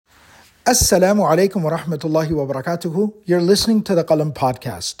Assalamu alaikum wa rahmatullahi wa barakatuhu. You're listening to the Qalam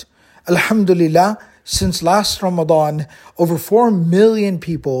podcast. Alhamdulillah, since last Ramadan, over 4 million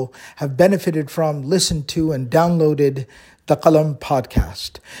people have benefited from, listened to, and downloaded the Qalam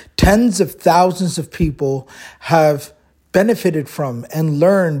podcast. Tens of thousands of people have benefited from and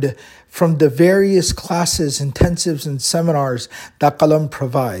learned from the various classes, intensives, and seminars that Qalam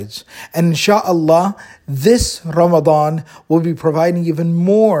provides. And inshaAllah, this Ramadan will be providing even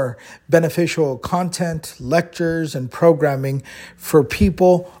more beneficial content, lectures, and programming for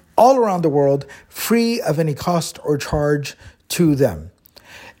people all around the world, free of any cost or charge to them.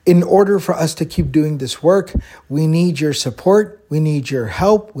 In order for us to keep doing this work, we need your support, we need your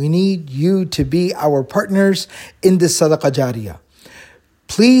help, we need you to be our partners in this Sadaqah Jariyah.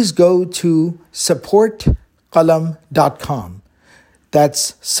 Please go to supportqalam.com.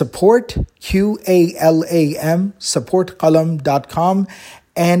 That's support, Qalam, supportqalam.com,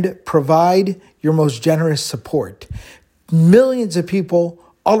 and provide your most generous support. Millions of people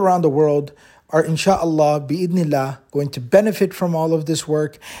all around the world are insha'Allah, bi'idnillah, going to benefit from all of this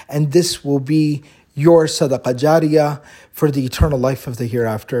work, and this will be your sadaqah jariyah for the eternal life of the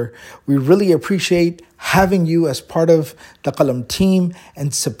hereafter. We really appreciate having you as part of the Qalam team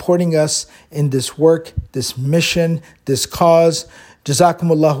and supporting us in this work, this mission, this cause.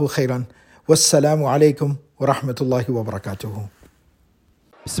 Jazakumullahu khairan. Wassalamu alaikum wa rahmatullahi wa barakatuhu.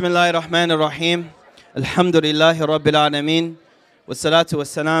 Bismillahir Rahmanir Rahim. Alhamdulillahi Rabbil Alameen. Wassalatu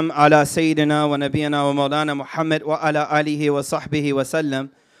wassalam ala Sayyidina wa Nabiyana wa Maulana Muhammad wa ala alihi wa sahbihi wa sallam.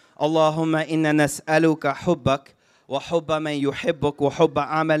 Allahumma inna nas'aluka hubbak wa hubba man yuhibbuk wa hubba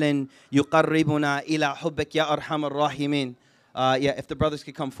amalin yuqarribuna ila hubbak ya arhamar rahimin. If the brothers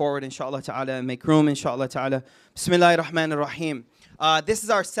could come forward, inshallah ta'ala, and make room, inshallah ta'ala. Bismillahir Rahmanir Rahim. This is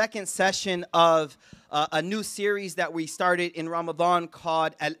our second session of a new series that we started in Ramadan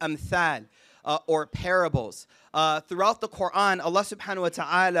called Al-Amthal, or parables. Throughout the Qur'an, Allah subhanahu wa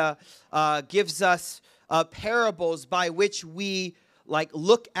ta'ala gives us parables by which we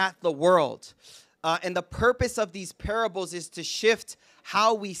look at the world. And the purpose of these parables is to shift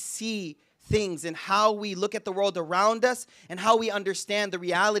how we see things and how we look at the world around us and how we understand the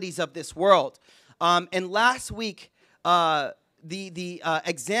realities of this world. And last week, the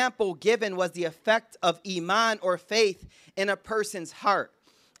example given was the effect of iman or faith in a person's heart.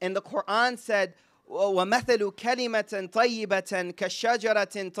 And the Qur'an said, وَمَثَلُ كَلِمَةً طَيِّبَةً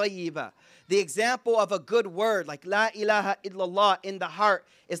كَشَجَرَةٍ طَيِّبَةٍ. The example of a good word, like La ilaha illallah in the heart,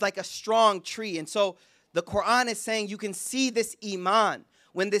 is like a strong tree. And so the Qur'an is saying you can see this iman.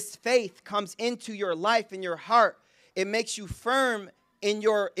 When this faith comes into your life, in your heart, it makes you firm in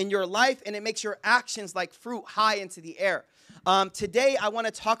your life, and it makes your actions like fruit high into the air. Today I want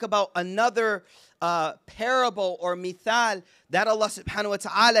to talk about another parable or mithal that Allah subhanahu wa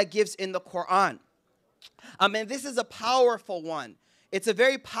ta'ala gives in the Qur'an. And this is a powerful one. It's a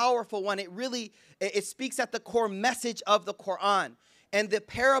very powerful one. It speaks at the core message of the Qur'an. And the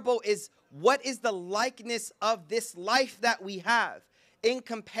parable is, what is the likeness of this life that we have in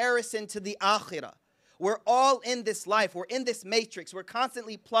comparison to the akhirah? We're all in this life. We're in this matrix. We're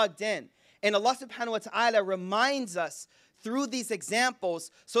constantly plugged in. And Allah subhanahu wa ta'ala reminds us through these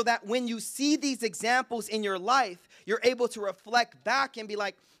examples so that when you see these examples in your life, you're able to reflect back and be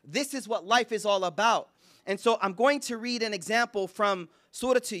like, this is what life is all about. And so I'm going to read an example from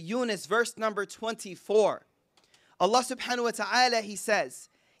Surah Yunus, verse number 24. Allah subhanahu wa ta'ala, He says,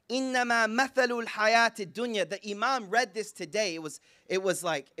 إِنَّمَا مَثَلُ الْحَيَاةِ الدُّنْيَا. The Imam read this today. It was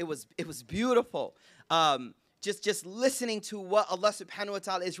beautiful. Just listening to what Allah subhanahu wa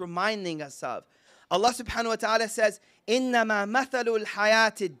ta'ala is reminding us of. Allah subhanahu wa ta'ala says, إِنَّمَا مَثَلُ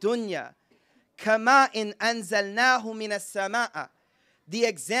الْحَيَاةِ الدُّنْيَا كَمَاءٍ أَنزَلْنَاهُ مِنَ السَّمَاءِ. The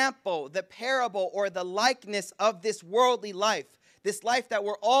example, the parable, or the likeness of this worldly life, this life that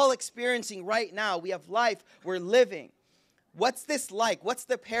we're all experiencing right now. We have life, we're living. What's this like? What's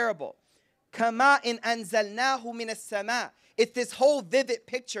the parable? كَمَاءٍ أَنزَلْنَاهُ مِنَ السَّمَاءِ. It's this whole vivid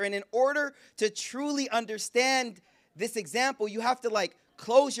picture, and in order to truly understand this example, you have to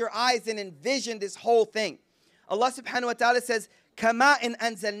close your eyes and envision this whole thing. Allah subhanahu wa ta'ala says, كَمَاءٍ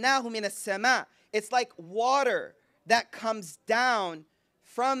أَنزَلْنَاهُ مِنَ السَّمَاءِ. It's like water that comes down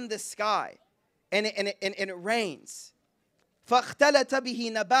from the sky, and it rains. فَاخْتَلَطَ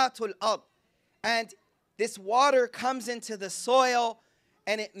بِهِ نَبَاتُ الْأَرْضِ. And this water comes into the soil,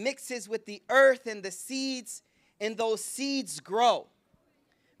 and it mixes with the earth and the seeds, and those seeds grow.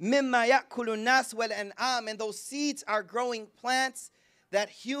 مِمَّا يَأْكُلُ النَّاسُ وَالْأَنْعَامِ. And those seeds are growing plants that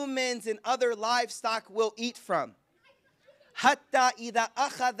humans and other livestock will eat from. حَتَّى إِذَا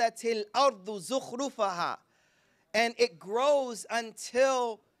أَخَذَتِ الْأَرْضُ زُخْرُفَهَا. And it grows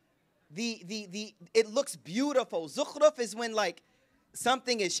until it looks beautiful. Zukhruf is when like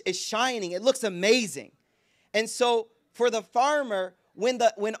something is shining. It looks amazing. And so for the farmer,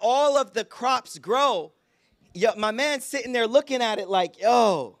 when all of the crops grow, my man's sitting there looking at it like,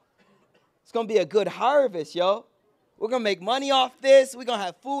 yo, it's going to be a good harvest, yo. We're going to make money off this. We're going to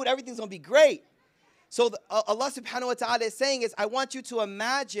have food. Everything's going to be great. So Allah subhanahu wa ta'ala is saying I want you to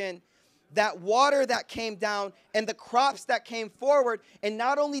imagine that water that came down and the crops that came forward. And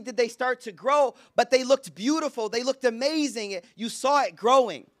not only did they start to grow, but they looked beautiful. They looked amazing. You saw it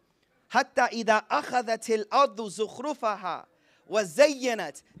growing. حَتَّى إِذَا أَخَذَتِ الْأَرْضُ زُخْرُفَهَا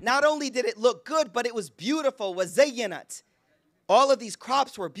وَزَيَّنَتْ. Not only did it look good, but it was beautiful. وَزَيَّنَتْ. All of these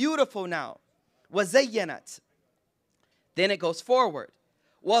crops were beautiful now. وَزَيَّنَتْ. Then it goes forward.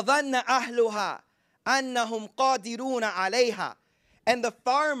 وَظَنَّ أَهْلُهَا أَنَّهُمْ قَادِرُونَ عَلَيْهَا. And the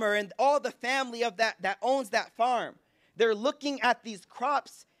farmer and all the family of that owns that farm, they're looking at these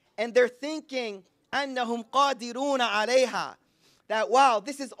crops and they're thinking, أَنَّهُمْ قَادِرُونَ عَلَيْهَا. That, wow,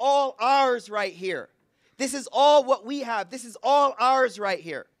 this is all ours right here. This is all what we have. This is all ours right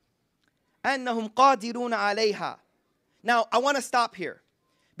here. أَنَّهُمْ قَادِرُونَ عَلَيْهَا. Now, I want to stop here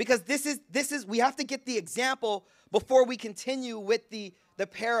because this is we have to get the example before we continue with the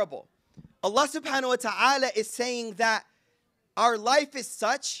parable. Allah subhanahu wa ta'ala is saying that our life is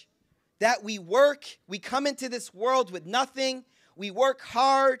such that we work, we come into this world with nothing, we work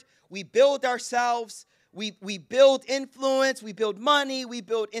hard, we build ourselves, we build influence, we build money, we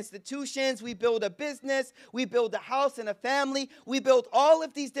build institutions, we build a business, we build a house and a family, we build all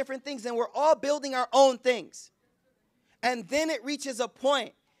of these different things, and we're all building our own things. And then it reaches a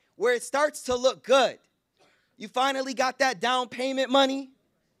point where it starts to look good. You finally got that down payment money.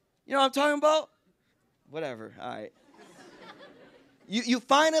 You know what I'm talking about? Whatever, all right. You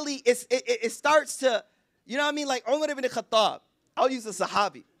finally, it starts to, you know what I mean? Like Umar ibn Khattab, I'll use a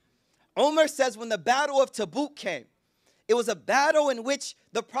Sahabi. Umar says when the battle of Tabuk came, it was a battle in which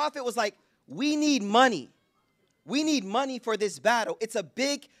the Prophet was like, we need money. We need money for this battle. It's a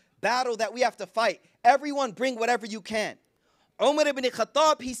big battle that we have to fight. Everyone bring whatever you can. Umar ibn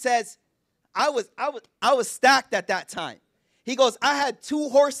Khattab, he says, I was stacked at that time. He goes, I had 2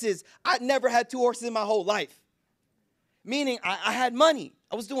 horses. I'd never had 2 horses in my whole life. Meaning I had money.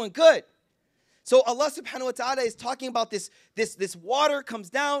 I was doing good. So Allah subhanahu wa ta'ala is talking about this water comes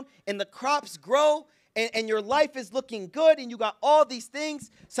down and the crops grow and your life is looking good and you got all these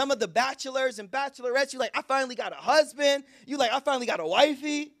things. Some of the bachelors and bachelorettes, you like, I finally got a husband. You like, I finally got a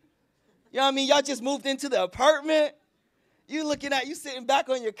wifey. You know what I mean? Y'all just moved into the apartment. You sitting back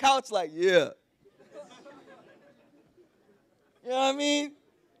on your couch like, yeah. You know what I mean?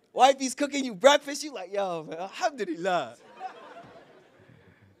 Wifey's cooking you breakfast. You like, yo, man, alhamdulillah.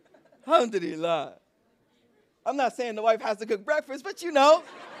 Alhamdulillah. I'm not saying the wife has to cook breakfast, but you know.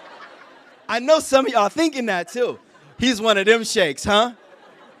 I know some of y'all thinking that too. He's one of them sheikhs, huh?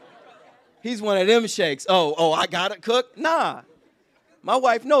 He's one of them sheikhs. Oh, I gotta cook? Nah. My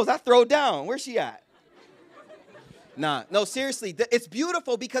wife knows I throw down. Where's she at? Nah, no, seriously. It's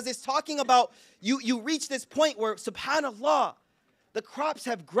beautiful because it's talking about you reach this point where, subhanallah, the crops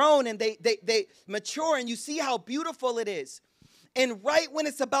have grown and they mature and you see how beautiful it is. And right when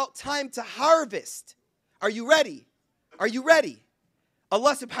it's about time to harvest, are you ready? Are you ready?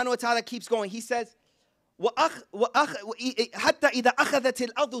 Allah subhanahu wa ta'ala keeps going. He says, حَتَّى إِذَا أَخَذَتِ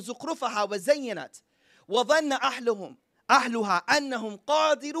الْأَرْضُ زُخْرُفَهَا وَزَيَّنَتْ وَظَنَّ أَهْلُهَا أَنَّهُمْ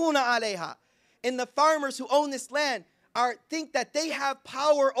قَادِرُونَ عَلَيْهَا. And the farmers who own this land think that they have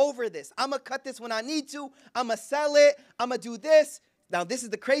power over this. I'm going to cut this when I need to. I'm going to sell it. I'm going to do this. Now, this is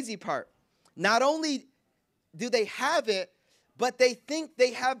the crazy part. Not only do they have it, but they think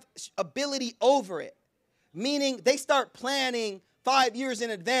they have ability over it. Meaning they start planning 5 years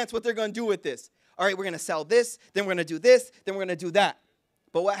in advance what they're going to do with this. All right, we're going to sell this, then we're going to do this, then we're going to do that.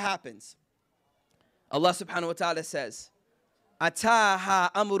 But what happens? Allah subhanahu wa ta'ala says,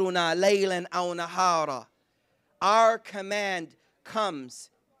 أَتَاهَا أَمْرُنَا لَيْلًا أَوْ نَهَارًا. Our command comes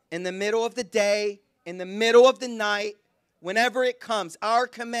in the middle of the day, in the middle of the night, whenever it comes. Our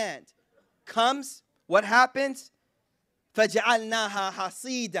command comes. What happens? فَجَعَلْنَاهَا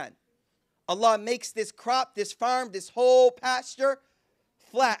حَصِيدًا. Allah makes this crop, this farm, this whole pasture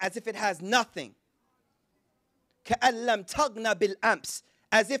flat as if it has nothing. كَأَن لَمْ تَغْنَ بِالْأَمْسِ.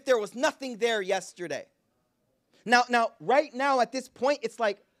 As if there was nothing there yesterday. Now, right now at this point, it's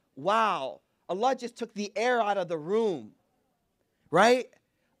like, wow, Allah just took the air out of the room, right?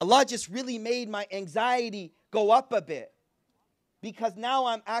 Allah just really made my anxiety go up a bit because now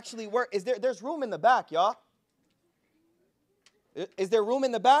I'm actually there's room in the back, y'all. Is there room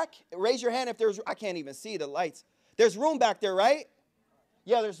in the back? Raise your hand if there's, I can't even see the lights. There's room back there, right?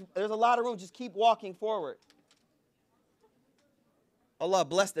 Yeah, there's a lot of room. Just keep walking forward. Allah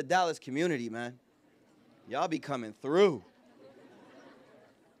bless the Dallas community, man. Y'all be coming through.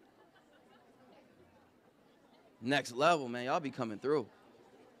 Next level, man. Y'all be coming through.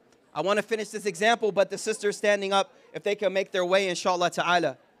 I want to finish this example, but the sisters standing up, if they can make their way, inshallah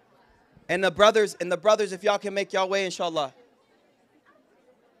ta'ala. And the brothers, if y'all can make y'all way, inshallah.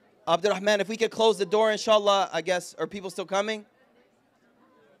 Abdurrahman, if we could close the door, inshallah, I guess. Are people still coming?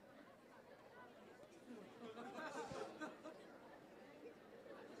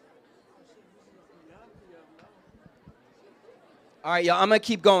 All right, y'all, I'm going to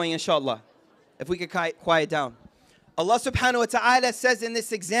keep going, inshallah. If we could quiet down. Allah subhanahu wa ta'ala says in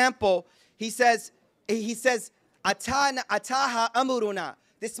this example, He says, Ataha amuruna.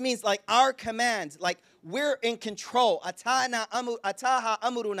 This means like our commands, like we're in control. Ataha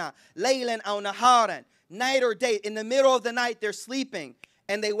amuruna, laylan aw naharan, night or day. In the middle of the night, they're sleeping.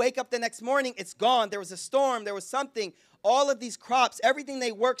 And they wake up the next morning, it's gone. There was a storm, there was something. All of these crops, everything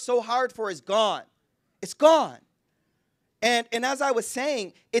they worked so hard for is gone. It's gone. And as I was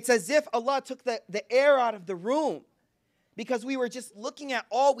saying, it's as if Allah took the air out of the room, because we were just looking at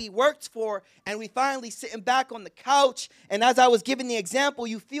all we worked for, and we finally sitting back on the couch. And as I was giving the example,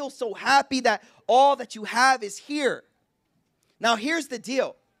 you feel so happy that all that you have is here. Now, here's the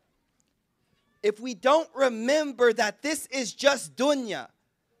deal. If we don't remember that this is just dunya,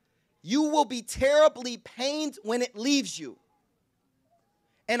 you will be terribly pained when it leaves you.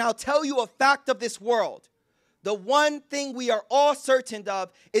 And I'll tell you a fact of this world. The one thing we are all certain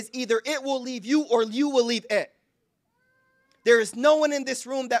of is either it will leave you or you will leave it. There is no one in this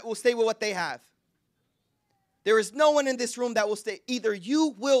room that will stay with what they have. There is no one in this room that will stay. Either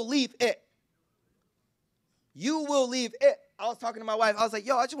you will leave it. You will leave it. I was talking to my wife. I was like,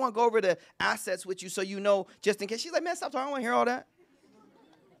 yo, I just want to go over the assets with you so you know, just in case. She's like, man, stop talking. I don't want to hear all that.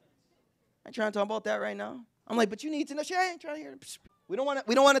 I ain't trying to talk about that right now. I'm like, but you need to know. I ain't trying to hear it. We don't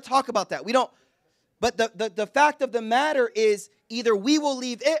want to talk about that. We don't. But the fact of the matter is either we will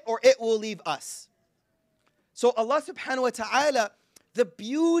leave it or it will leave us. So Allah subhanahu wa ta'ala, the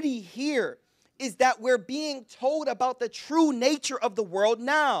beauty here is that we're being told about the true nature of the world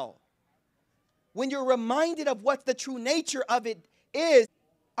now. When you're reminded of what the true nature of it is,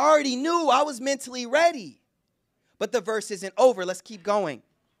 I already knew, I was mentally ready. But the verse isn't over. Let's keep going.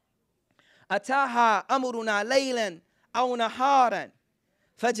 Ataha amruna laylan aw naharan.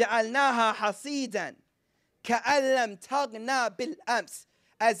 فَجَعَلْنَاهَا حَصِيدًا كَأَلَّمْ تَغْنَى بِالْأَمْسِ.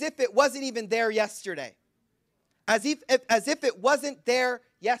 As if it wasn't even there yesterday. As if it wasn't there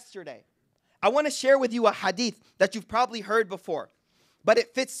yesterday. I want to share with you a hadith that you've probably heard before, but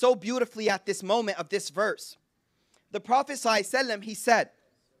it fits so beautifully at this moment of this verse. The Prophet ﷺ, he said,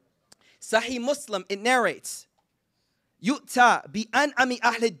 Sahih Muslim, it narrates, يُؤْتَى بِأَنْعَمِ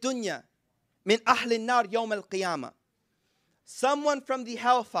أَهْلِ الدُّنْيَا مِنْ أَهْلِ النَّارِ يَوْمَ الْقِيَامَةِ. Someone from the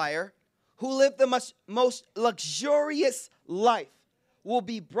hellfire who lived the most luxurious life will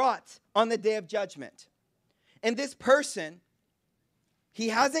be brought on the day of judgment. And this person, he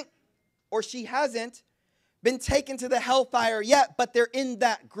hasn't or she hasn't been taken to the hellfire yet, but they're in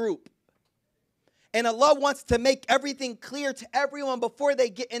that group. And Allah wants to make everything clear to everyone before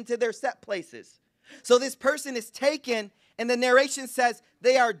they get into their set places. So this person is taken, and the narration says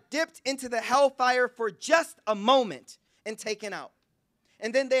they are dipped into the hellfire for just a moment and taken out.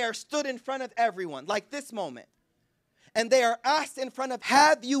 And then they are stood in front of everyone, like this moment. And they are asked in front of,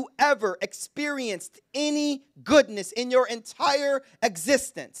 have you ever experienced any goodness in your entire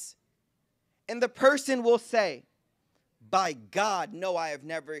existence? And the person will say, by God, no, I have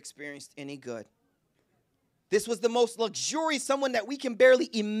never experienced any good. This was the most luxurious, someone that we can barely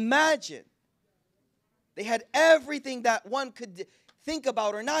imagine. They had everything that one could think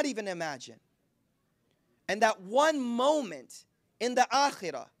about or not even imagine. And that one moment in the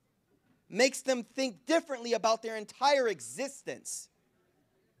akhirah makes them think differently about their entire existence.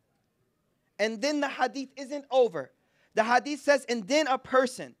 And then the hadith isn't over. The hadith says, and then a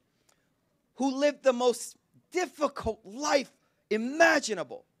person who lived the most difficult life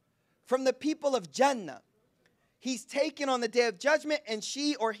imaginable from the people of Jannah, he's taken on the day of judgment, and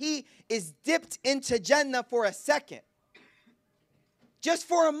she or he is dipped into Jannah for a second. Just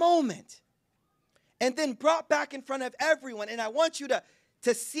for a moment. And then brought back in front of everyone. And I want you to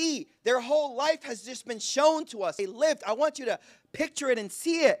see their whole life has just been shown to us. They lived. I want you to picture it and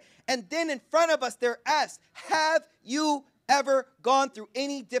see it. And then in front of us, they're asked, have you ever gone through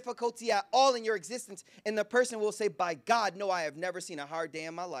any difficulty at all in your existence? And the person will say, by God, no, I have never seen a hard day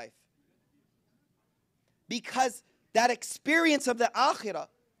in my life. Because that experience of the akhirah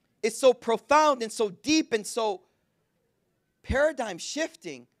is so profound and so deep and so paradigm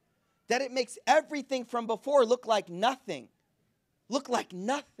shifting that it makes everything from before look like nothing. Look like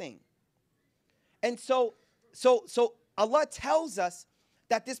nothing. And so Allah tells us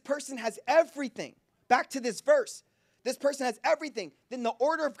that this person has everything. Back to this verse. This person has everything. Then the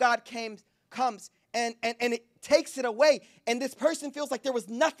order of God comes and it takes it away. And this person feels like there was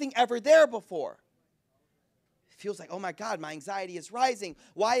nothing ever there before. It feels like, oh my God, my anxiety is rising.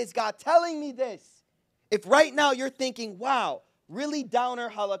 Why is God telling me this? If right now you're thinking, wow, really downer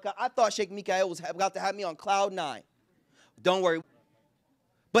halakha, I thought Sheikh Mikael was about to have me on cloud 9. Don't worry.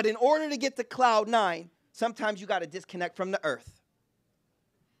 But in order to get to cloud 9, sometimes you got to disconnect from the earth.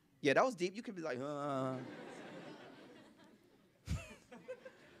 Yeah, that was deep. You could be like,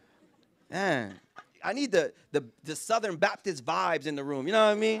 Man, I need the Southern Baptist vibes in the room. You know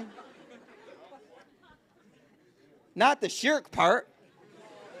what I mean? Not the shirk part.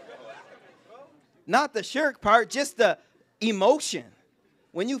 Not the shirk part, just the emotion.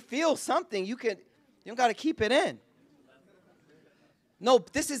 When you feel something, you don't got to keep it in. No,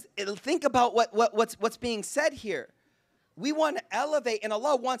 think about what's being said here. We want to elevate, and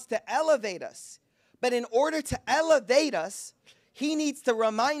Allah wants to elevate us. But in order to elevate us, He needs to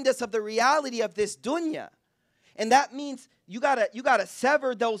remind us of the reality of this dunya. And that means you gotta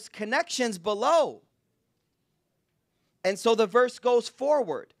sever those connections below. And so the verse goes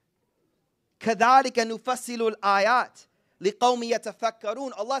forward. كَذَلِكَ نُفَصِّلُ الْآيَاتِ لِقَوْمِ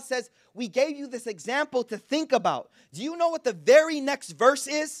يَتَفَكَّرُونَ. Allah says, we gave you this example to think about. Do you know what the very next verse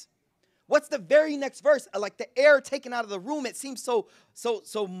is? What's the very next verse? Like the air taken out of the room, it seems so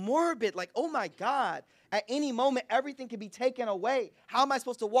morbid. Like, oh my God, at any moment, everything can be taken away. How am I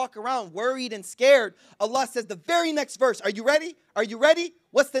supposed to walk around worried and scared? Allah says the very next verse. Are you ready? Are you ready?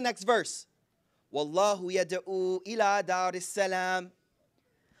 What's the next verse? Wallahu yad'u ila daris salam.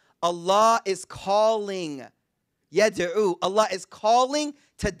 Allah is calling. Yad'u. Allah is calling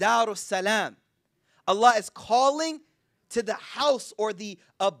to Darus Salam. Allah is calling to the house or the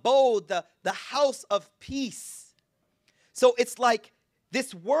abode, the house of peace. So it's like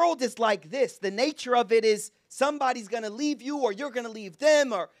this world is like this. The nature of it is somebody's going to leave you or you're going to leave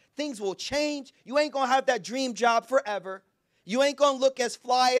them or things will change. You ain't going to have that dream job forever. You ain't going to look as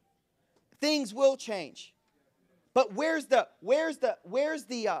fly. Things will change. But where's the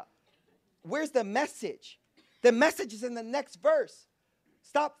message? The message is in the next verse.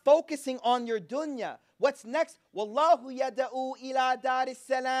 Stop focusing on your dunya. What's next? Wallahu yada'u ila daris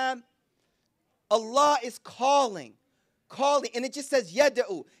salam. Allah is calling. And it just says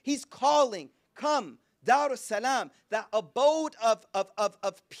yada'u. He's calling. Come, Darus Salam, the abode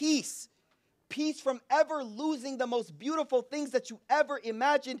of peace. Peace from ever losing the most beautiful things that you ever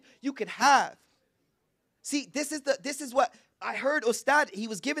imagined you could have. See, this is what I heard Ustad, he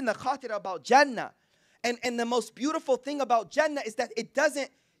was given the khatira about Jannah. And the most beautiful thing about Jannah is that it doesn't,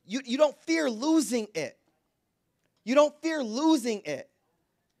 you don't fear losing it. You don't fear losing it.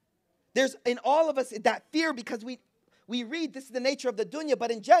 There's in all of us that fear because we read this is the nature of the dunya, but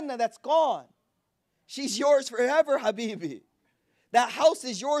in Jannah that's gone. She's yours forever, Habibi. That house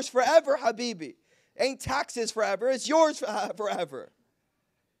is yours forever, Habibi. Ain't taxes forever, it's yours forever.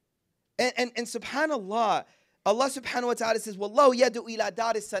 And subhanallah, Allah subhanahu wa ta'ala says, Wallahu yadu ila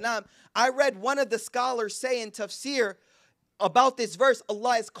daris salam. I read one of the scholars say in tafsir about this verse,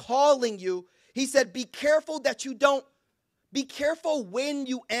 Allah is calling you. He said, be careful when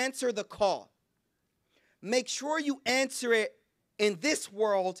you answer the call. Make sure you answer it in this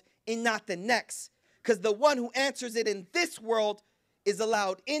world and not the next. Because the one who answers it in this world is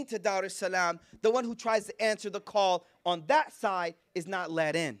allowed into Dar es Salaam. The one who tries to answer the call on that side is not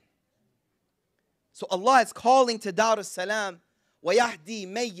let in. So Allah is calling to Dar es Salaam. وَيَهْدِي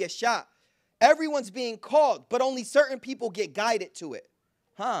مَن يَشَاءُ. Everyone's being called, but only certain people get guided to it.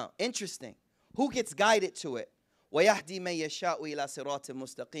 Interesting. Who gets guided to it? وَيَهْدِي مَن يَشَاءُ إِلَى صِرَاطٍ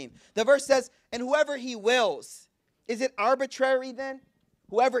مُسْتَقِيمٍ. The verse says, and whoever He wills. Is it arbitrary then?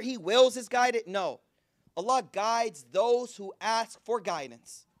 Whoever He wills is guided? No. Allah guides those who ask for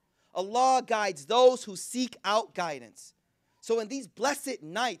guidance. Allah guides those who seek out guidance. So in these blessed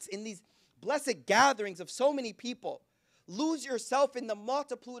nights, in these blessed gatherings of so many people, lose yourself in the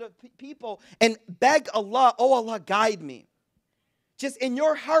multitude of people and beg Allah, oh Allah, guide me. Just in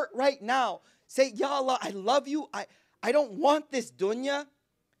your heart right now, say, Ya Allah, I love you. I don't want this dunya.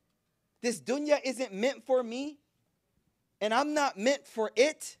 This dunya isn't meant for me, and I'm not meant for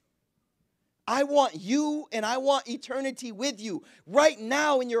it. I want you, and I want eternity with you. Right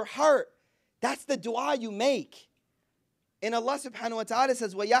now in your heart, that's the dua you make. And Allah subhanahu wa ta'ala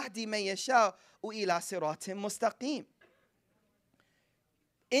says, وَيَهْدِي مَن يَشَاءُ إِلَى صِرَاطٍ مُسْتَقِيمٍ.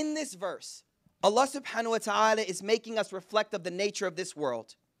 In this verse, Allah subhanahu wa ta'ala is making us reflect of the nature of this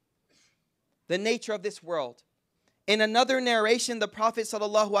world. The nature of this world. In another narration, the Prophet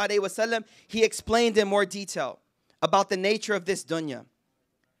sallallahu alaihi wasallam, he explained in more detail about the nature of this dunya.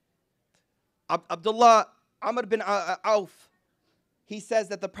 Abdullah Amr bin Auf, he says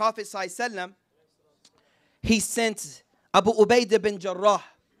that the Prophet sallallahu alaihi wasallam, he sent Abu Ubaidah bin Jarrah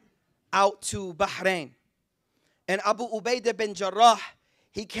out to Bahrain. And Abu Ubaidah bin Jarrah,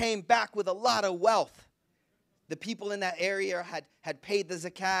 he came back with a lot of wealth. The people in that area had paid the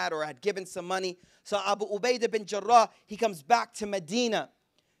zakat or had given some money. So Abu Ubaidah bin Jarrah, he comes back to Medina.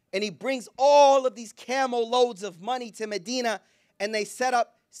 And he brings all of these camel loads of money to Medina. And they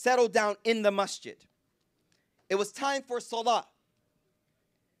settled down in the masjid. It was time for salah.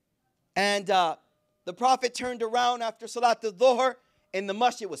 And the Prophet turned around after Salat al-Dhuhr, and the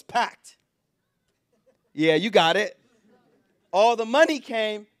masjid was packed. Yeah, you got it. All the money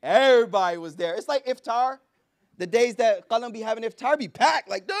came, everybody was there. It's like iftar. The days that Qalam be having iftar be packed,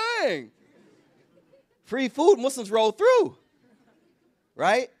 like dang. Free food, Muslims roll through.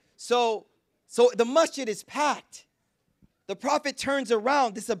 Right? So the masjid is packed. The Prophet turns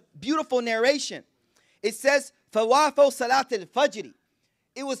around. This is a beautiful narration. It says, Fawafo Salat al-Fajr.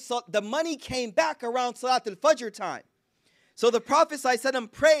 It was the money came back around Salat al-Fajr time. So the Prophet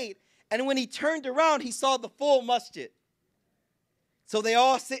ﷺ prayed, and when he turned around, he saw the full masjid. So they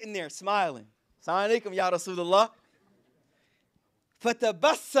all sitting there smiling. Assalamu alaikum ya Rasulullah.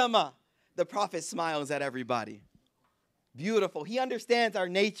 Fatabassama. The Prophet smiles at everybody. Beautiful. He understands our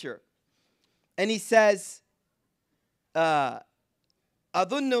nature. And he says, Adunnukum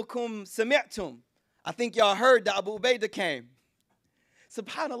sami'tum. I think y'all heard that Abu Ubaidah came.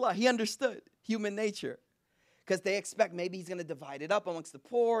 SubhanAllah, he understood human nature. Because they expect maybe he's going to divide it up amongst the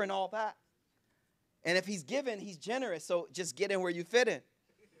poor and all that. And if he's given, he's generous. So just get in where you fit in.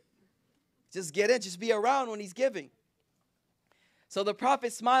 Just get in. Just be around when he's giving. So the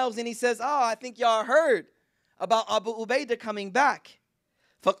Prophet smiles and he says, I think y'all heard about Abu Ubaidah coming back.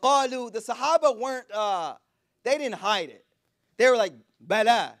 فَقَالُوا, the Sahaba weren't, they didn't hide it. They were like,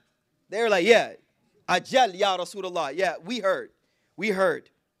 Bala. They were like, yeah, Ajal ya Rasulullah. Yeah, we heard. We heard.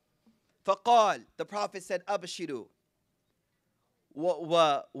 فَقَال, the Prophet said, أَبْشِرُوا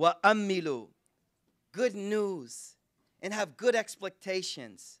وَأَمِّلُوا. Good news and have good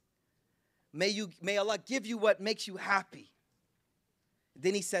expectations. May Allah give you what makes you happy.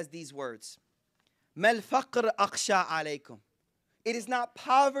 Then he says these words. مَا الْفَقْرَ أَخْشَى عَلَيْكُمْ. It is not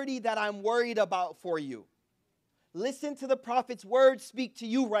poverty that I'm worried about for you. Listen to the Prophet's words speak to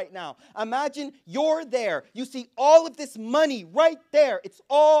you right now. Imagine you're there. You see all of this money right there. It's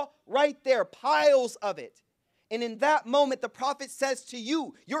all right there, piles of it. And in that moment, the Prophet says to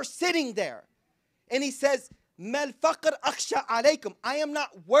you, you're sitting there. And he says, Mal faqr akhsha alaykum. I am not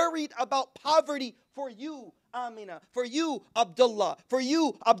worried about poverty for you, Amina, for you, Abdullah, for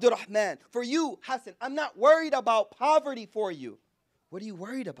you, Abdurrahman, for you, Hassan. I'm not worried about poverty for you. What are you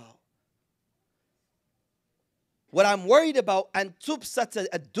worried about? What I'm worried about, and tubsat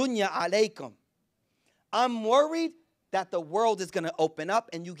ad-dunya alaykum. I'm worried that the world is going to open up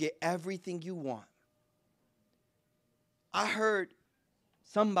and you get everything you want. I heard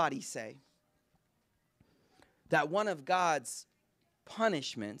somebody say that one of God's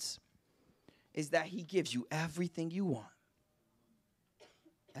punishments is that he gives you everything you want.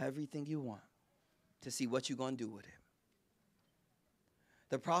 Everything you want to see what you're going to do with it.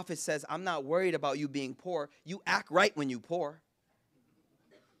 The Prophet says, I'm not worried about you being poor. You act right when you poor.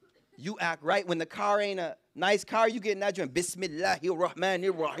 You act right. When the car ain't a nice car, you get in that joint. Bismillahir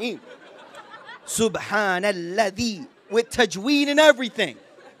Rahmanir Rahim. Subhanalladhi. With tajweed and everything.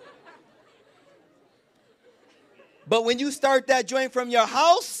 But when you start that joint from your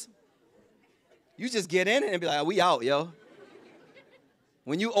house, you just get in it and be like, we out, yo.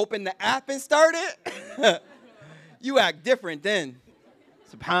 When you open the app and start it, you act different then.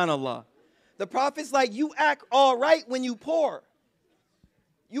 SubhanAllah. The Prophet's like, you act all right when you poor.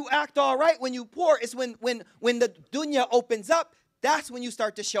 You act all right when you poor. It's when the dunya opens up, that's when you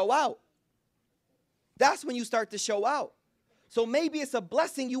start to show out. That's when you start to show out. So maybe it's a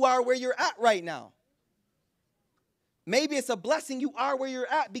blessing you are where you're at right now. Maybe it's a blessing you are where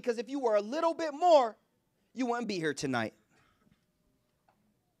you're at, because if you were a little bit more, you wouldn't be here tonight.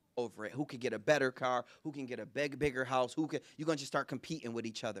 Over it. Who could get a better car? Who can get a bigger house? You're going to just start competing with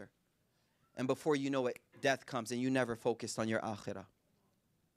each other. And before you know it, death comes and you never focused on your akhirah.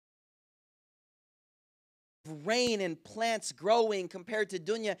 rain and plants growing compared to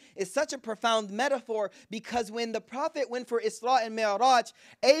dunya is such a profound metaphor, because when the Prophet went for Isra and Mi'raj,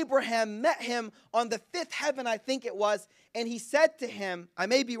 Abraham met him on the 5th heaven, I think it was, and he said to him, I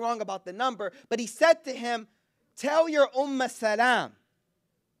may be wrong about the number, but he said to him, tell your ummah salam.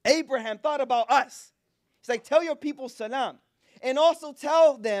 Abraham thought about us. He's like, tell your people salam. And also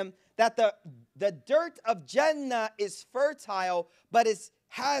tell them that the dirt of Jannah is fertile, but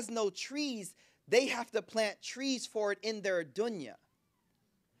has no trees. They have to plant trees for it in their dunya.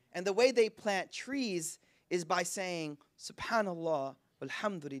 And the way they plant trees is by saying, Subhanallah,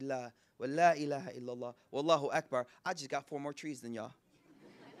 Alhamdulillah, wa la ilaha illallah, Wallahu Akbar. I just got 4 more trees than y'all.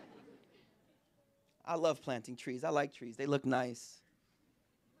 I love planting trees. I like trees. They look nice.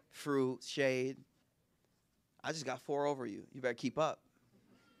 Fruit, shade. I just got 4 over you. You better keep up.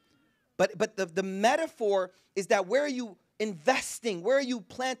 But the metaphor is that where are you investing? Where are you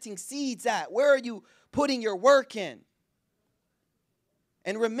planting seeds at? Where are you putting your work in?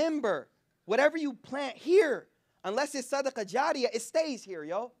 And remember, whatever you plant here, unless it's sadaqah jariyah, it stays here,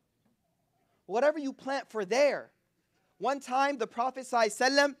 yo. Whatever you plant for there. One time, the Prophet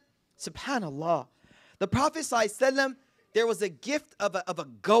ﷺ, subhanallah, the Prophet ﷺ, there was a gift of a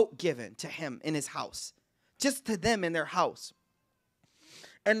goat given to him in his house. Just to them in their house.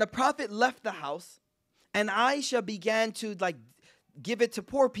 And the Prophet left the house, and Aisha began to give it to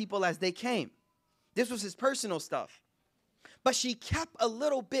poor people as they came. This was his personal stuff. But she kept a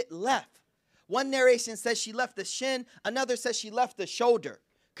little bit left. One narration says she left the shin, another says she left the shoulder,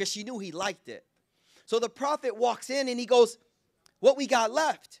 because she knew he liked it. So the Prophet walks in and he goes, what we got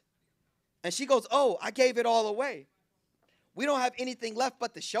left? And she goes, oh, I gave it all away. We don't have anything left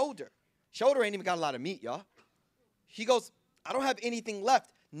but the shoulder. Shoulder ain't even got a lot of meat, y'all. She goes, I don't have anything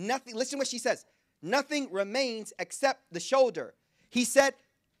left. Nothing. Listen what she says. Nothing remains except the shoulder. He said,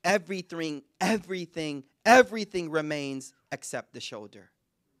 everything remains except the shoulder.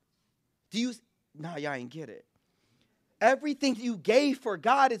 Nah, y'all ain't get it. Everything you gave for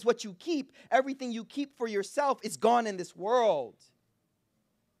God is what you keep. Everything you keep for yourself is gone in this world.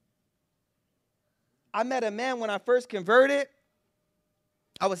 I met a man when I first converted.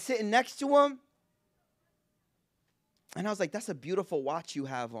 I was sitting next to him. And I was like, that's a beautiful watch you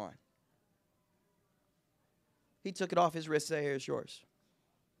have on. He took it off his wrist and said, here's yours.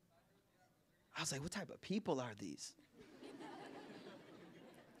 I was like, what type of people are these?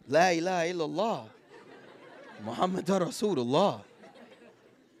 La ilaha illallah. Muhammadur Rasulullah.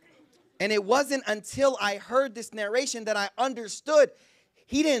 And it wasn't until I heard this narration that I understood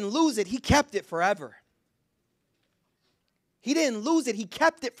he didn't lose it. He kept it forever. He didn't lose it. He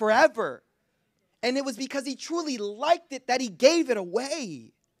kept it forever. And it was because he truly liked it that he gave it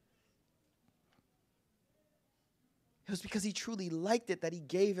away. It was because he truly liked it that he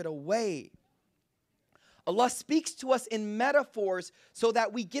gave it away. Allah speaks to us in metaphors so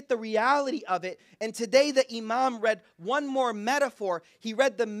that we get the reality of it. And today the Imam read one more metaphor. He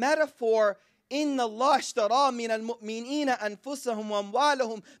read the metaphor, إِنَّ اللَّهَ اشْتَرَىٰ مِنَ الْمُؤْمِنِينَ أَنفُسَهُمْ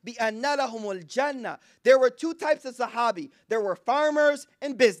وَأَمْوَالَهُمْ بِأَنَّ لَهُمُ الْجَنَّةِ. There were 2 types of Sahabi. There were farmers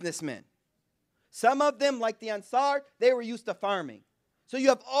and businessmen. Some of them, like the Ansar, they were used to farming. So you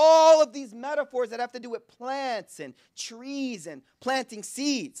have all of these metaphors that have to do with plants and trees and planting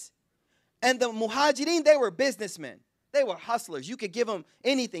seeds. And the Muhajirin, they were businessmen. They were hustlers. You could give them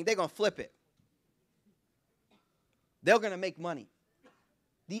anything, they're going to flip it. They're going to make money.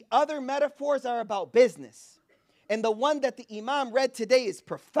 The other metaphors are about business. And the one that the Imam read today is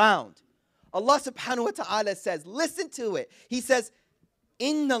profound. Allah subhanahu wa ta'ala says, listen to it. He says,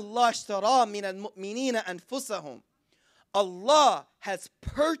 Inna Allah ashtara min al-mu'minina anfusahum. Allah has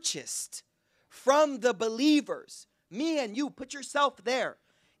purchased from the believers, me and you, put yourself there.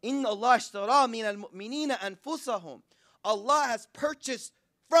 Inna Allah ashtara min al-mu'minina anfusahum. Allah has purchased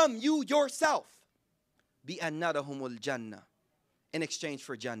from you yourself. Bi annadahumul jannah. In exchange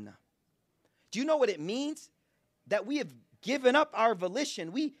for Jannah. Do you know what it means? That we have given up our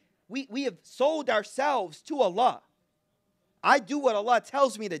volition. We have sold ourselves to Allah. I do what Allah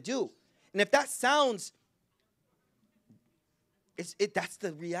tells me to do. And if that sounds, that's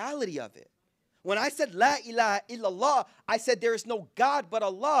the reality of it. When I said La ilaha illallah, I said there is no God but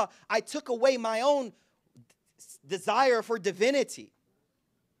Allah. I took away my own desire for divinity.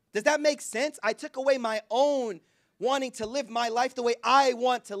 Does that make sense? I took away my own wanting to live my life the way I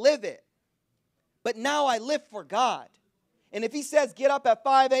want to live it. But now I live for God. And if he says get up at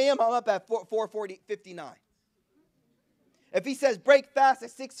 5 a.m., I'm up at 4:59. If he says break fast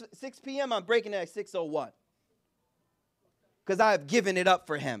at 6 p.m., I'm breaking it at 6:01. Because I have given it up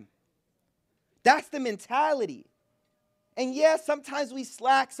for him. That's the mentality. And yes, sometimes we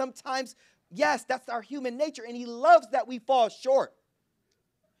slack. Sometimes Yes, that's our human nature, and he loves that we fall short.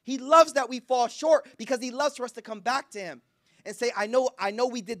 He loves that we fall short because he loves for us to come back to him and say, I know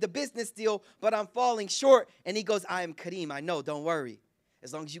we did the business deal, but I'm falling short. And he goes, I am Kareem. I know, don't worry.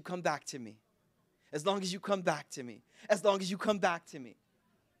 As long as you come back to me. As long as you come back to me. As long as you come back to me.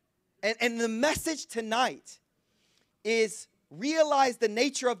 And the message tonight is realize the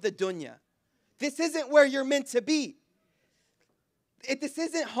nature of the dunya. This isn't where you're meant to be. This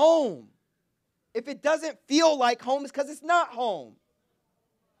isn't home. If it doesn't feel like home, it's because it's not home.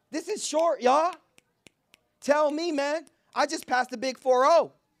 This is short, y'all. Tell me, man. I just passed the big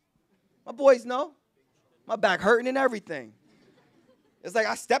 4-0. My boys know. My back hurting and everything. It's like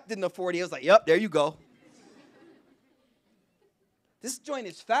I stepped in the 40. I was like, yep, there you go. This joint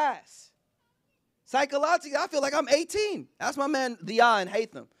is fast. Psychologically, I feel like I'm 18. That's my man, Dia and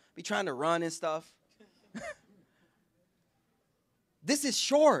Hatham. Be trying to run and stuff. This is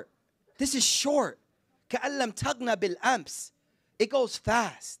short. This is short. كَأَلَّمْ تَغْنَ بِالْأَمْسِ. It goes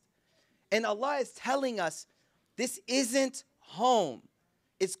fast. And Allah is telling us, this isn't home.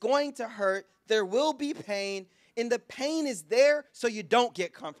 It's going to hurt. There will be pain. And the pain is there so you don't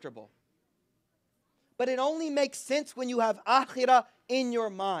get comfortable. But it only makes sense when you have akhirah in your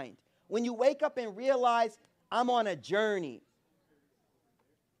mind. When you wake up and realize, I'm on a journey.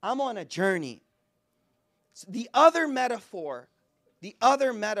 I'm on a journey. So the other metaphor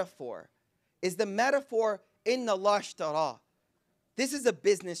is the metaphor in Allah ashtara. This is a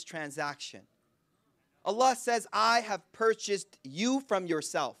business transaction. Allah says, I have purchased you from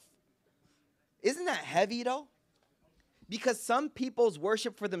yourself. Isn't that heavy though? Because some people's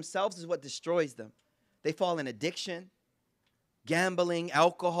worship for themselves is what destroys them. They fall in addiction, gambling,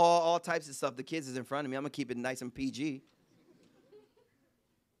 alcohol, all types of stuff. The kids is in front of me. I'm going to keep it nice and PG.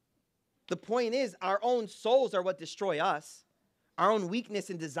 The point is, our own souls are what destroy us. Our own weakness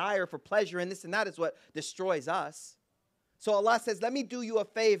and desire for pleasure and this and that is what destroys us. So Allah says, let me do you a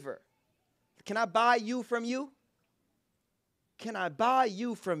favor. Can I buy you from you? Can I buy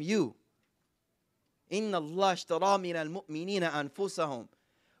you from you? Inna Allah ashtara min al-mu'minina anfusahum.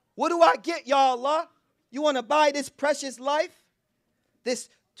 What do I get, ya Allah? You want to buy this precious life? This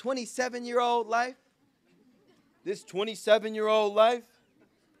 27-year-old life? This 27-year-old life?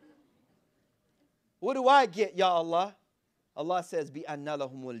 What do I get, ya Allah? Allah says, bi anna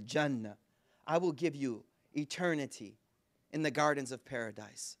lahumul jannah. I will give you eternity in the gardens of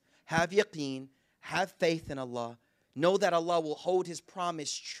paradise. Have yaqeen, have faith in Allah. Know that Allah will hold his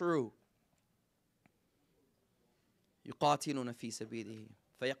promise true. يقاتلون في سبيله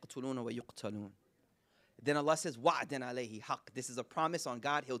فيقتلون ويقتلون. Then Allah says, وعدا عليه حق. This is a promise on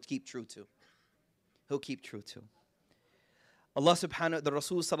God he'll keep true to. He'll keep true to. Allah subhanahu, the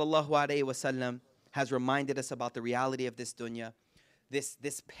Rasul sallallahu alayhi wa sallam has reminded us about the reality of this dunya.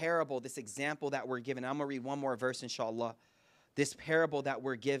 This parable, this example that we're given. I'm going to read one more verse, inshallah. This parable that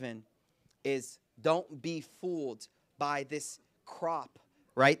we're given is, don't be fooled by this crop,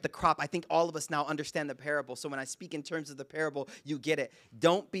 right? The crop. I think all of us now understand the parable. So when I speak in terms of the parable, you get it.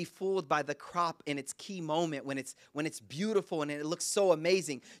 Don't be fooled by the crop in its key moment when it's beautiful and it looks so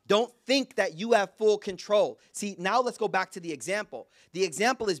amazing. Don't think that you have full control. See, now let's go back to the example. The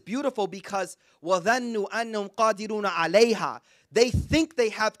example is beautiful because وَظَنُّوا أَنَّهُمْ قَادِرُونَ عَلَيْهَا. They think they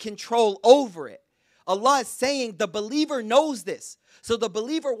have control over it. Allah is saying the believer knows this. So the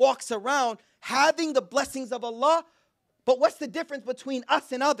believer walks around having the blessings of Allah. But what's the difference between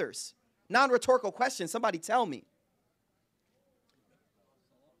us and others? Non-rhetorical question. Somebody tell me.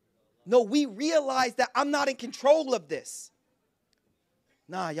 No, we realize that I'm not in control of this.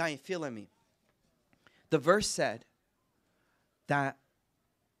 Nah, y'all ain't feeling me. The verse said that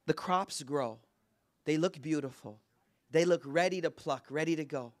the crops grow. They look beautiful. They look ready to pluck, ready to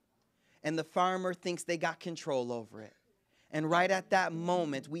go. And the farmer thinks they got control over it. And right at that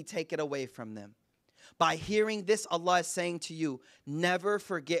moment, we take it away from them. By hearing this, Allah is saying to you, never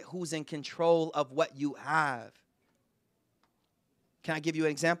forget who's in control of what you have. Can I give you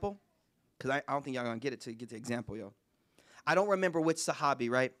an example? Because I don't think y'all going to get it till you get the example, yo. I don't remember which Sahabi,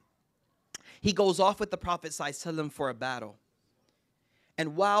 right? He goes off with the Prophet ﷺ for a battle.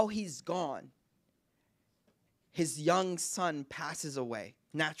 And while he's gone, his young son passes away.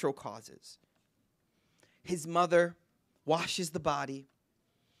 Natural causes. His mother washes the body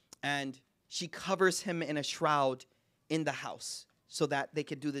and she covers him in a shroud in the house so that they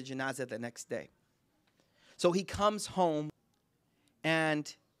could do the janazah the next day. So he comes home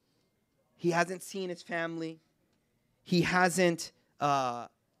and he hasn't seen his family. He hasn't been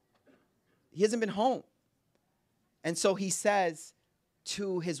home. And so he says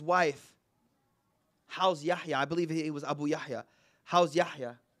to his wife, how's Yahya? I believe it was Abu Yahya. How's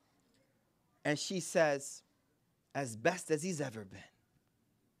Yahya? And she says, as best as he's ever been.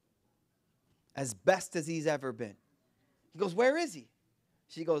 As best as he's ever been. He goes, where is he?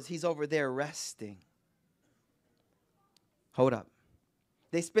 She goes, he's over there resting. Hold up.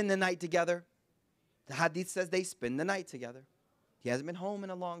 They spend the night together. The hadith says they spend the night together. He hasn't been home in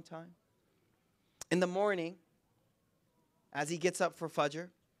a long time. In the morning, as he gets up for Fajr,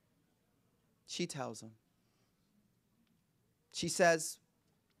 she tells him. She says,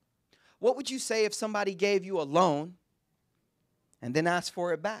 what would you say if somebody gave you a loan and then asked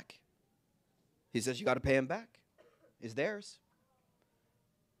for it back? He says, you got to pay him back. It's theirs.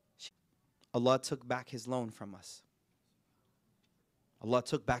 Allah took back his loan from us. Allah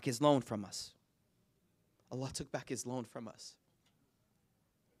took back his loan from us. Allah took back his loan from us.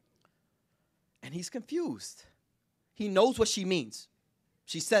 And he's confused. He knows what she means.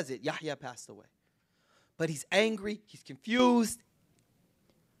 She says it, Yahya passed away. But he's angry, he's confused.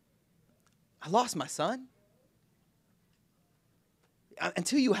 I lost my son.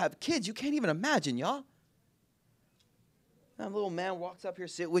 Until you have kids, you can't even imagine, y'all. That little man walks up here,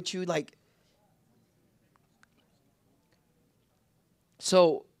 sit with you like.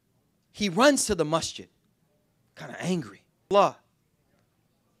 So he runs to the masjid, kind of angry. Allah,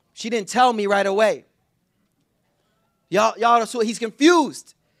 she didn't tell me right away. Y'all, so he's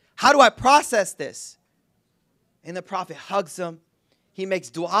confused. How do I process this? And the Prophet hugs him. He makes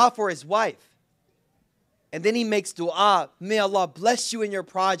dua for his wife. And then he makes dua, may Allah bless you and your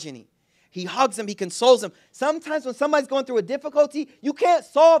progeny. He hugs him, he consoles him. Sometimes when somebody's going through a difficulty, you can't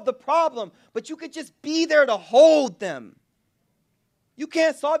solve the problem, but you could just be there to hold them. You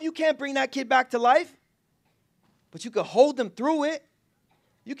can't bring that kid back to life, but you can hold them through it.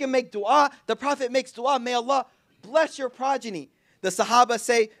 You can make dua. The Prophet makes dua, may Allah bless your progeny. The Sahaba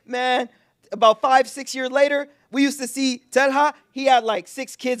say, man, about 5-6 years later, we used to see Talha, he had like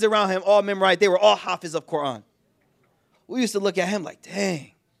 6 kids around him, all memorized. They were all hafiz of Qur'an. We used to look at him like,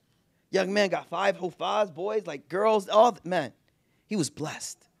 dang, young man got 5 hufaz, boys, like girls, all, man, he was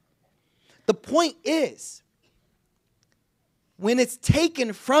blessed. The point is, when it's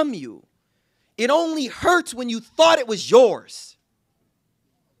taken from you, it only hurts when you thought it was yours.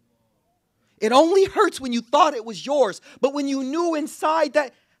 It only hurts when you thought it was yours. But when you knew inside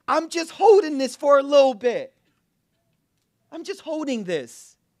that, I'm just holding this for a little bit. I'm just holding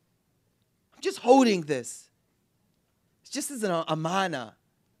this. I'm just holding this. It's just as an amana.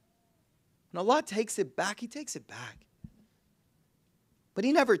 When Allah takes it back, he takes it back. But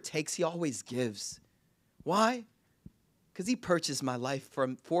he never takes, he always gives. Why? Because he purchased my life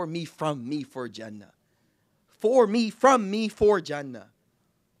for me, from me, for Jannah. For me, from me, for Jannah.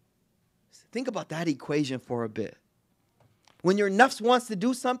 Think about that equation for a bit. When your nafs wants to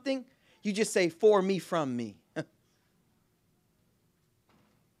do something, you just say, for me, from me.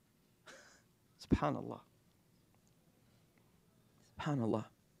 SubhanAllah. SubhanAllah.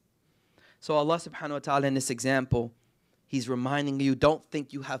 So Allah subhanahu wa ta'ala in this example, he's reminding you, don't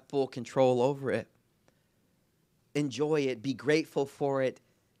think you have full control over it. Enjoy it. Be grateful for it.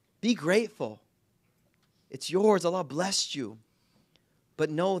 Be grateful. It's yours. Allah blessed you. But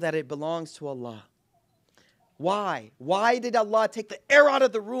know that it belongs to Allah. Why? Why did Allah take the air out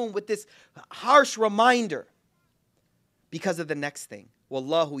of the room with this harsh reminder? Because of the next thing.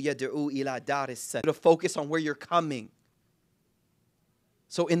 Wallahu yad'u ila daris salam. To focus on where you're coming.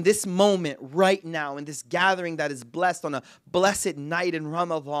 So in this moment, right now, in this gathering that is blessed on a blessed night in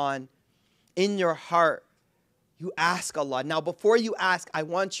Ramadan, in your heart, you ask Allah. Now, before you ask, I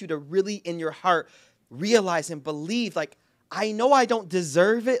want you to really, in your heart, realize and believe, like, I know I don't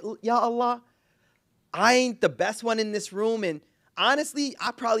deserve it, Ya Allah. I ain't the best one in this room, and honestly,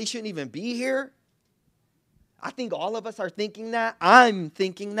 I probably shouldn't even be here. I think all of us are thinking that. I'm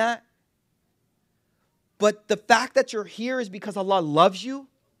thinking that. But the fact that you're here is because Allah loves you.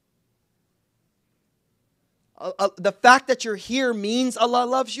 The fact that you're here means Allah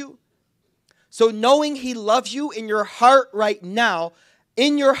loves you. So knowing he loves you in your heart right now,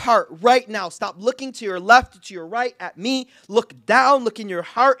 stop looking to your left, to your right, at me. Look down, look in your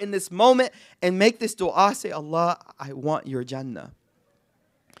heart in this moment and make this dua. Say, Allah, I want your Jannah.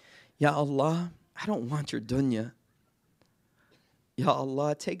 Ya Allah, I don't want your dunya. Ya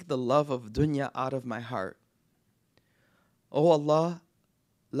Allah, take the love of dunya out of my heart. Oh Allah,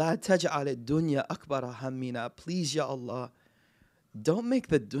 la taj'al dunya akbara hammina. Please, Ya Allah, don't make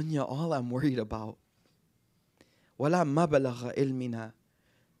the dunya all I'm worried about. Wala mabalagha ilmina.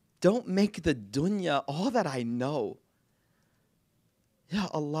 Don't make the dunya all that I know. Ya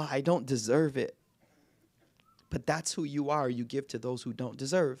Allah, I don't deserve it. But that's who you are. You give to those who don't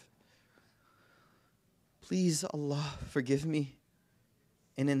deserve. Please, Allah, forgive me.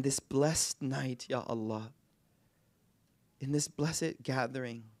 And in this blessed night, Ya Allah, in this blessed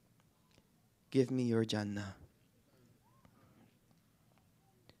gathering, give me your Jannah.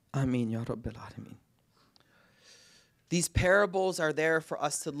 Ameen, Ya Rabbil Alameen. These parables are there for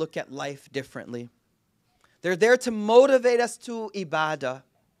us to look at life differently. They're there to motivate us to ibadah.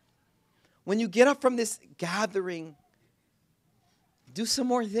 When you get up from this gathering, do some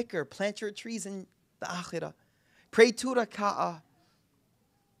more dhikr. Plant your trees in the akhirah. Pray 2 raka'ah.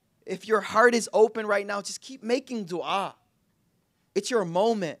 If your heart is open right now, just keep making dua. It's your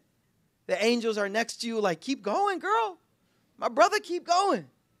moment. The angels are next to you like, keep going, girl. My brother, keep going.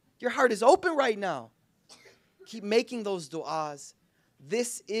 Your heart is open right now. Keep making those du'as.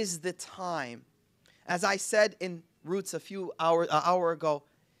 This is the time. As I said in Roots an hour ago,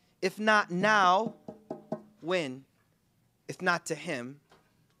 if not now, when? If not to him,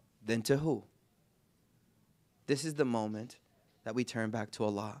 then to who? This is the moment that we turn back to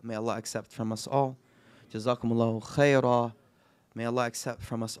Allah. May Allah accept from us all. Jazakumullahu khairah. May Allah accept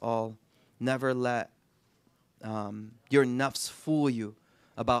from us all. Never let your nafs fool you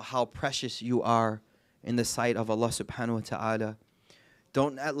about how precious you are in the sight of Allah subhanahu wa ta'ala.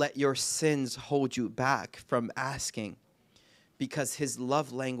 Don't let your sins hold you back from asking, because His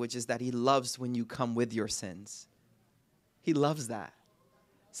love language is that He loves when you come with your sins. He loves that.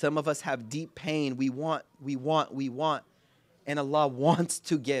 Some of us have deep pain. We want, and Allah wants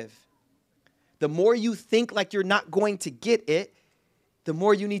to give. The more you think like you're not going to get it, the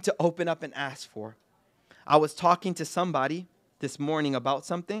more you need to open up and ask for. I was talking to somebody this morning about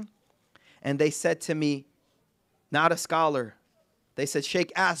something, and they said to me, not a scholar, they said,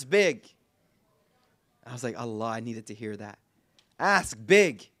 Sheikh, ask big. I was like, Allah, I needed to hear that. Ask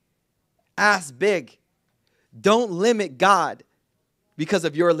big. Ask big. Don't limit God because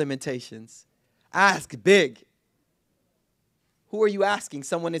of your limitations. Ask big. Who are you asking?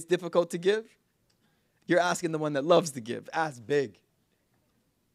 Someone it's difficult to give? You're asking the one that loves to give. Ask big.